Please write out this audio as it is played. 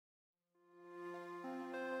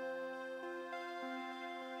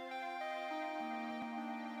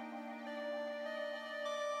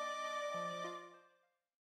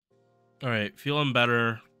All right, feeling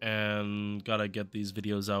better and gotta get these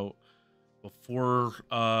videos out before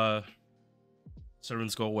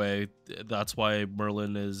servants go away. That's why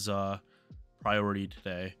Merlin is priority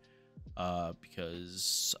today.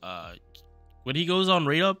 Because when he goes on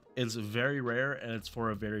rate up, it's very rare and it's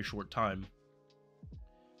for a very short time.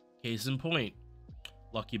 Case in point,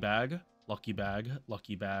 lucky bag, lucky bag,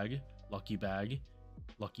 lucky bag, lucky bag,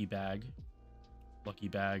 lucky bag, lucky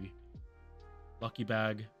bag, lucky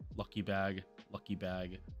bag, lucky bag, lucky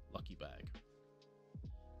bag, lucky bag.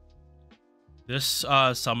 This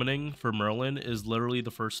summoning for Merlin is literally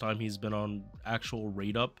the first time he's been on actual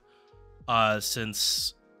rate up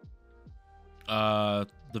since the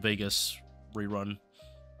Vegas rerun.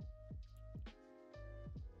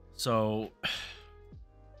 So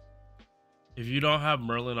if you don't have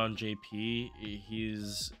Merlin on JP,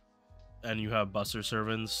 and you have Buster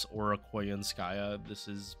Servants or a Koyan Skya,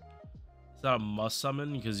 it's not a must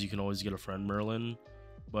summon because you can always get a friend Merlin,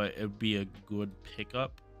 but it'd be a good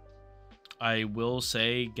pickup. I will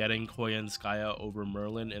say getting Koyan Skya over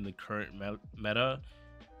Merlin in the current meta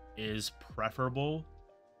is preferable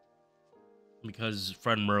because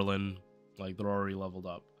friend Merlin, like, they're already leveled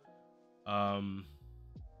up. Yeah,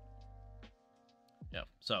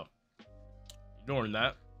 so ignoring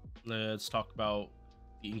that, let's talk about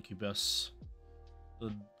the Incubus,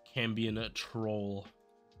 the Cambion Troll,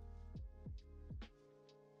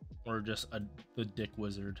 or just the Dick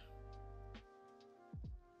Wizard.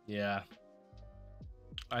 Yeah,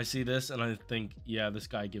 I see this and I think, yeah, this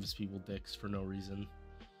guy gives people dicks for no reason.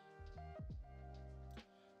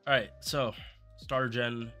 Alright, so Star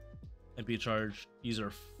Gen, MP charge, these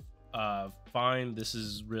are fine. This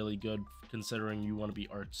is really good considering you want to be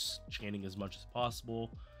arts chaining as much as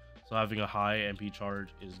possible. So having a high MP charge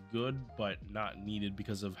is good, but not needed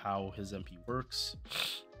because of how his MP works.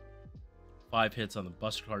 5 hits on the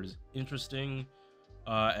Buster card is interesting,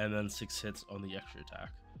 and then 6 hits on the extra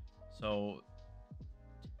attack. So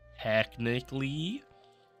technically,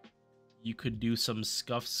 you could do some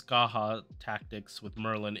Scuff Skaha tactics with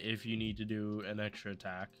Merlin if you need to do an extra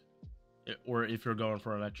attack, or if you're going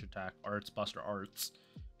for an extra attack, Arts, Buster Arts,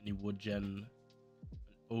 and you would gen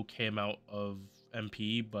an okay amount of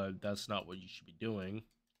MP, but that's not what you should be doing. You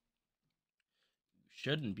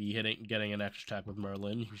shouldn't be getting an extra attack with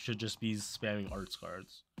Merlin. You should just be spamming Arts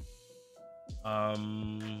cards.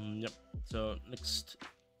 Yep. So next,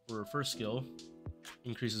 for first skill,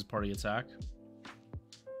 increases party attack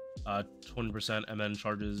 20% and then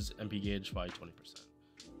charges MP gauge by 20%.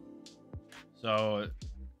 So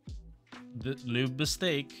the new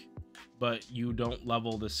mistake, but you don't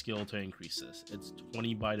level the skill to increase this. It's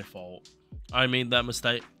 20 by default. I made that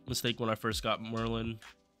mistake when I first got Merlin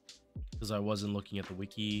because I wasn't looking at the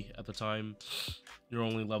wiki at the time. You're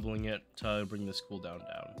only leveling it to bring this cooldown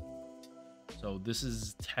down. So this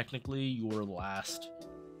is technically your last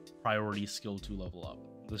priority skill to level up.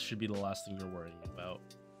 This should be the last thing you're worrying about.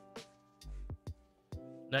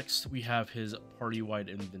 Next, we have his party-wide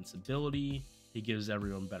invincibility. He gives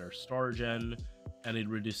everyone better star gen, and it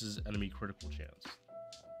reduces enemy critical chance.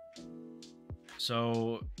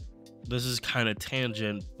 So this is kind of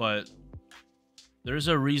tangent, but there's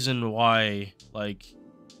a reason why, like,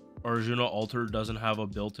 Arjuna Alter doesn't have a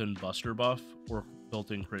built-in Buster buff or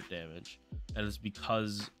built-in crit damage, and it's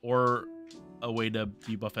because, or a way to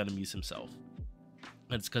debuff enemies himself.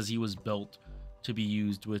 It's because he was built to be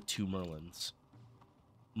used with 2 Merlins.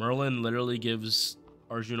 Merlin literally gives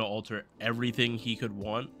Arjuna Alter everything he could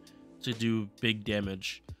want to do big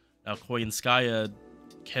damage. Now Koyan Skya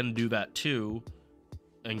can do that too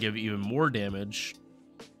and give even more damage,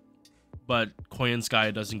 but Koyan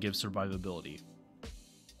Skya doesn't give survivability.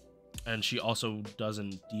 And she also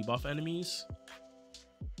doesn't debuff enemies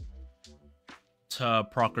to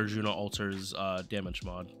proc Arjuna Alter's damage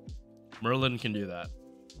mod. Merlin can do that.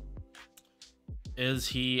 Is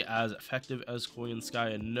he as effective as Koyan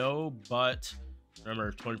Skya? No, but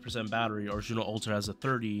remember, 20% battery. Arjuna Alter has a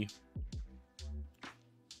 30.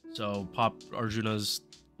 So pop Arjuna's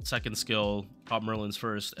second skill, pop Merlin's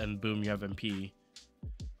first, and boom, you have MP.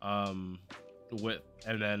 And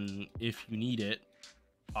then if you need it,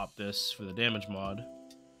 pop this for the damage mod,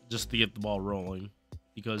 just to get the ball rolling,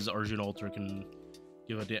 because Arjuna Alter can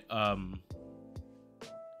give a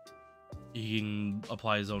he can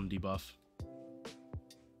apply his own debuff.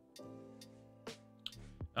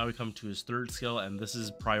 Now we come to his third skill, and this is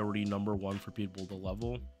priority number 1 for people to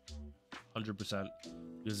level 100%,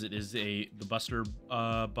 because it is the Buster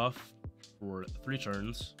buff for 3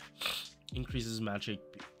 turns, increases magic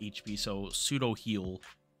HP, so pseudo heal,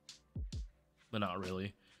 but not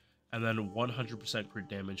really, and then 100% crit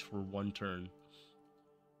damage for 1 turn.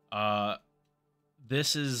 Uh,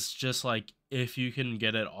 this is just like if you can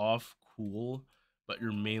get it off, cool, but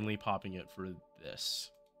you're mainly popping it for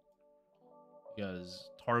this because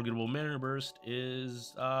targetable mana burst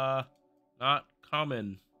is not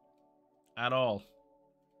common at all.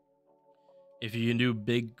 If you can do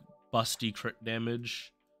big busty crit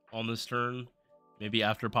damage on this turn, maybe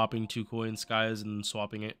after popping 2 coin skies and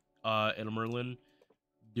swapping it in a Merlin,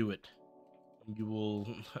 do it. You will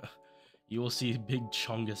you will see big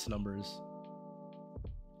chungus numbers.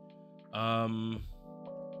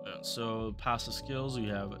 So passive skills, we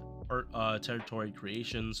have art, territory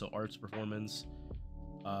creation, so arts performance,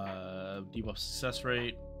 debuff success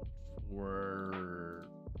rate for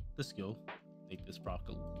the skill, make this proc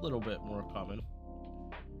a little bit more common,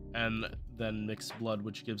 and then mixed blood,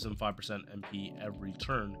 which gives him 5% MP every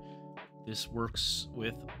turn. This works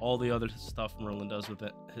with all the other stuff Merlin does with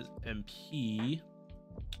it, his MP,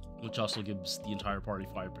 which also gives the entire party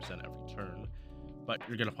 5% every turn. But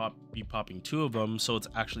you're gonna be popping 2 of them, so it's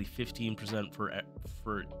actually 15% for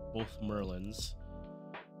both Merlins.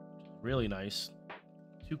 Really nice.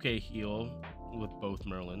 2k heal with both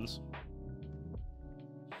Merlins.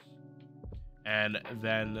 And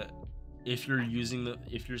then if you're doing the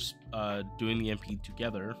MP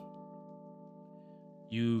together,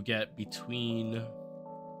 you get between,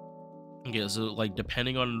 okay, so like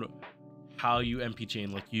depending on how you MP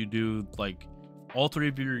chain, like you do like all 3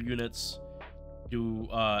 of your units do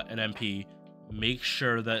an MP, make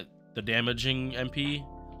sure that the damaging MP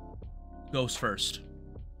goes first,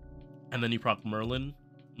 and then you proc Merlin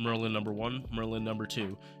number 1, Merlin number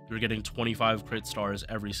 2. You're getting 25 crit stars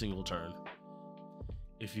every single turn.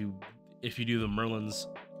 If you do the Merlins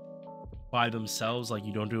by themselves, like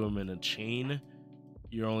you don't do them in a chain,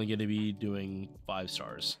 you're only going to be doing 5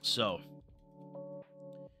 stars. So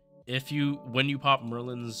when you pop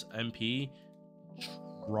Merlin's MP,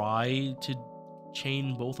 try to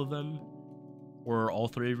chain both of them, or all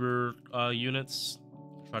 3 of your units.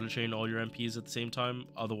 Try to chain all your MPs at the same time,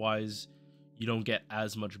 otherwise you don't get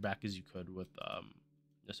as much back as you could with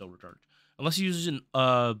this overcharge, unless you use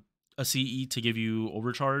a CE to give you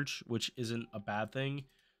overcharge, which isn't a bad thing,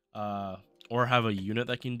 or have a unit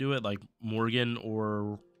that can do it, like Morgan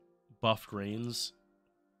or buffed Reigns.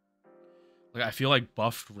 Like I feel like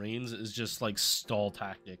buffed Reigns is just like stall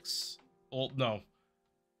tactics. Well, no,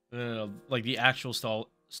 like the actual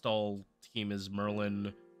stall team is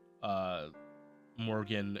Merlin,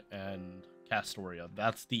 Morgan, and Castoria.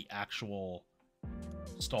 That's the actual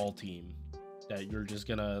stall team that you're just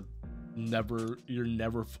gonna you're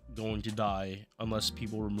never going to die unless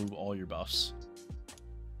people remove all your buffs.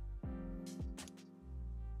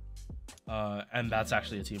 And that's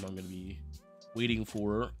actually a team I'm gonna be waiting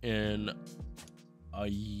for in a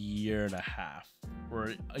year and a half,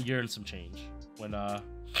 or a year and some change, when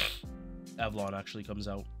Avalon actually comes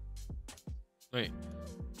out. Right.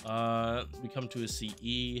 We come to a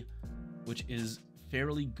CE, which is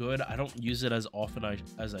fairly good. I don't use it as often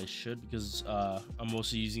as I should, because I'm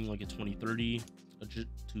mostly using like a 2030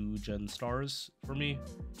 to gen stars for me.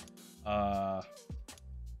 But,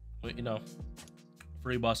 you know,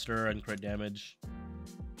 free buster and crit damage.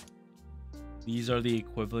 These are the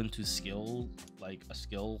equivalent to skill, like a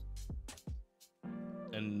skill,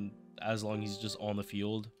 and as long as he's just on the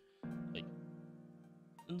field, like,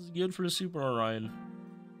 it's good for Super Orion.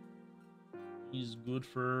 He's good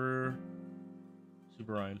for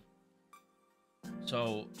Super Orion.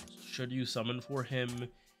 So, should you summon for him,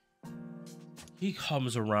 he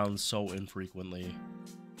comes around so infrequently.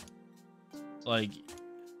 Like,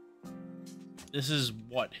 this is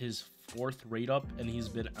what, his 4th raid up, and he's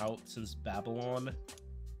been out since Babylon.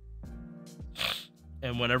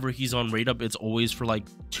 And whenever he's on raid up, it's always for like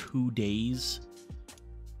 2 days.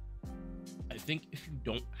 I think if you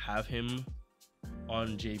don't have him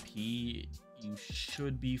on JP, you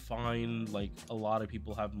should be fine. Like, a lot of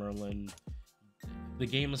people have Merlin. The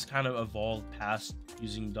game has kind of evolved past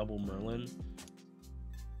using double Merlin.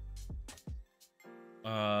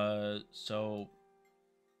 So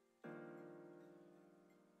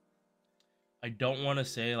I don't want to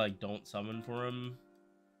say like don't summon for him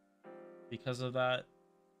because of that,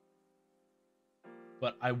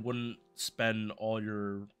 but I wouldn't spend all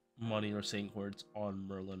your money or Saint Quartz on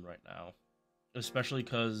Merlin right now, especially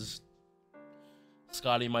because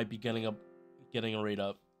Scotty might be getting a raid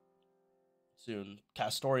up soon.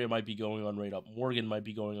 Castoria might be going on raid up. Morgan might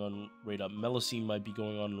be going on raid up. Melusine might be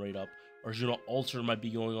going on raid up. Arjuna Alter might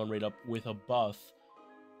be going on raid up with a buff.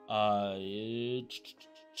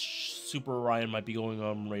 Super Orion might be going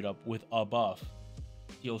on raid up with a buff.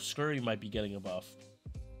 Yo, Scurry might be getting a buff.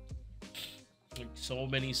 Like, so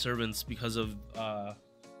many servants because of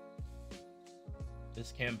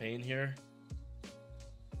this campaign here,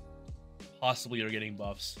 possibly are getting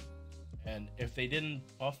buffs. And if they didn't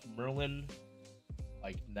buff Merlin,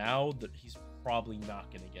 like now, that he's probably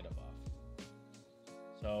not gonna get a buff.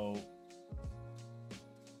 So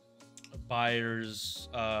buyers,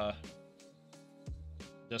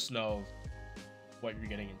 just know what you're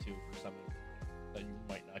getting into for something that you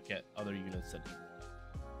might not get other units that you want.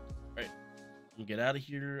 All right, we'll get out of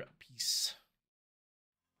here. Peace.